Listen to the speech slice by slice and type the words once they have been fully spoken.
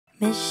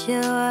Miss you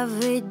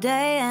every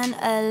day, and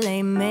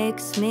LA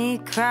makes me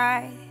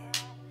cry.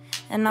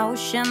 An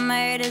ocean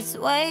made its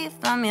way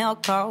from your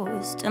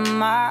coast to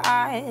my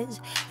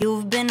eyes.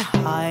 You've been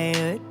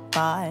hired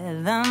by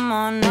them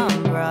on the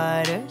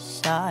brighter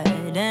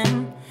side.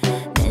 And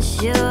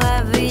miss you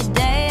every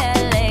day,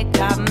 LA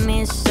got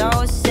me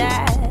so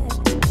sad.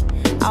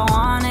 I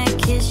wanna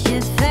kiss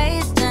your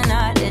face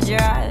tonight, it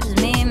drives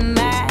me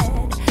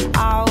mad.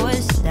 I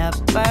was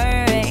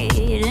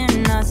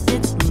separating us,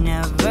 it's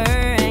never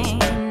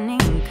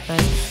ending.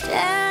 'Cause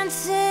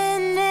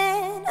dancing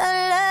in a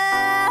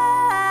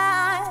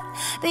light,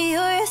 but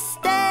you're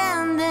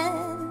standing,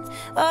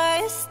 or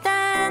you're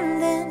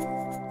standing,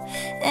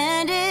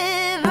 and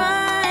it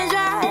burns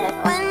right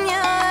when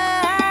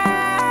you're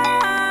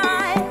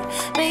high.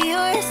 But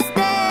you're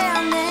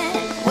standing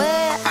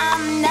where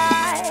I'm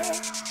not,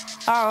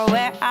 or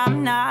where I'm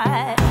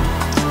not.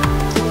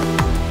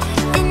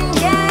 In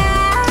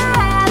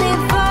California,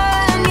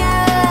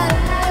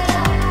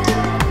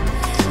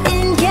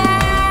 in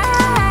California,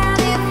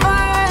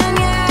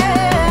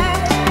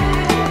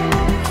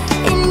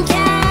 in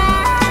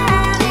California,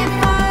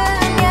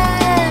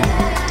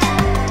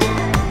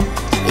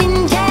 in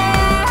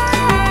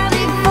California.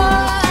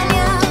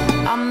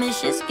 I miss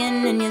your skin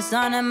and your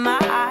sun in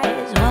my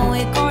eyes when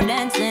we go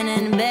dancing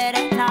in bed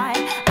at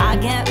night. I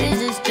can't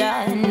resist ya,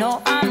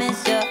 no, I miss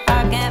ya.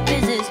 I can't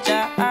resist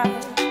ya.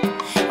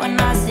 When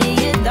I see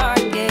your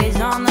dark gaze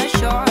on the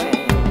shore,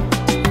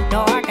 no,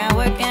 I can't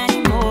work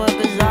anymore.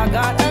 'Cause I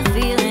got a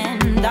feeling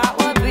that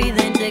we're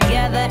breathing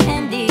together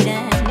indeed.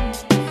 And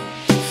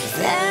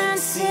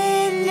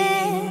dancing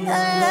in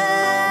the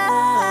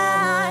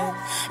light,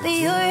 but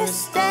you're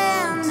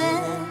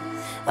standing,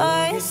 or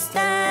you're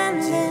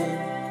standing,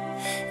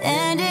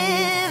 and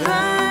it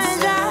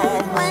burns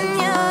right when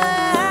you're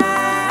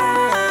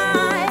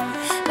high.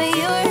 But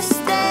you're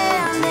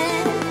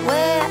standing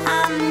where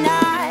I'm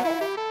not,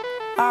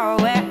 or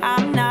where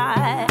I'm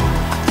not.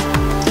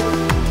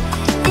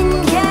 In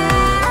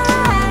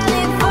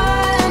California,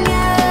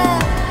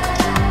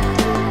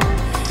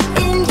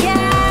 in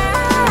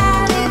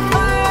California,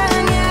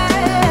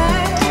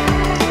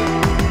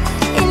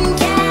 in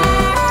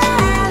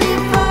California,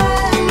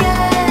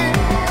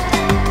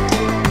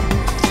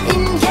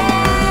 in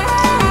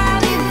California.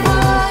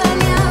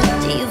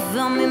 Do you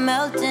feel me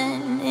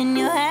melting in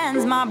your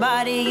hands? My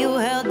body, you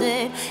held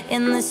it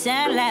in the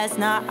sand last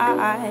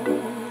night.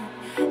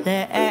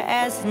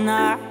 Last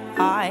night.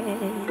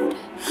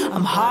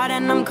 I'm hot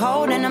and I'm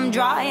cold and I'm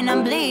dry and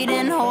I'm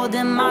bleeding,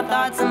 holding my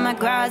thoughts and my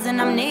cries,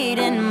 and I'm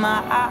needing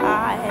my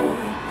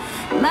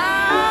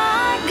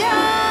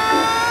God.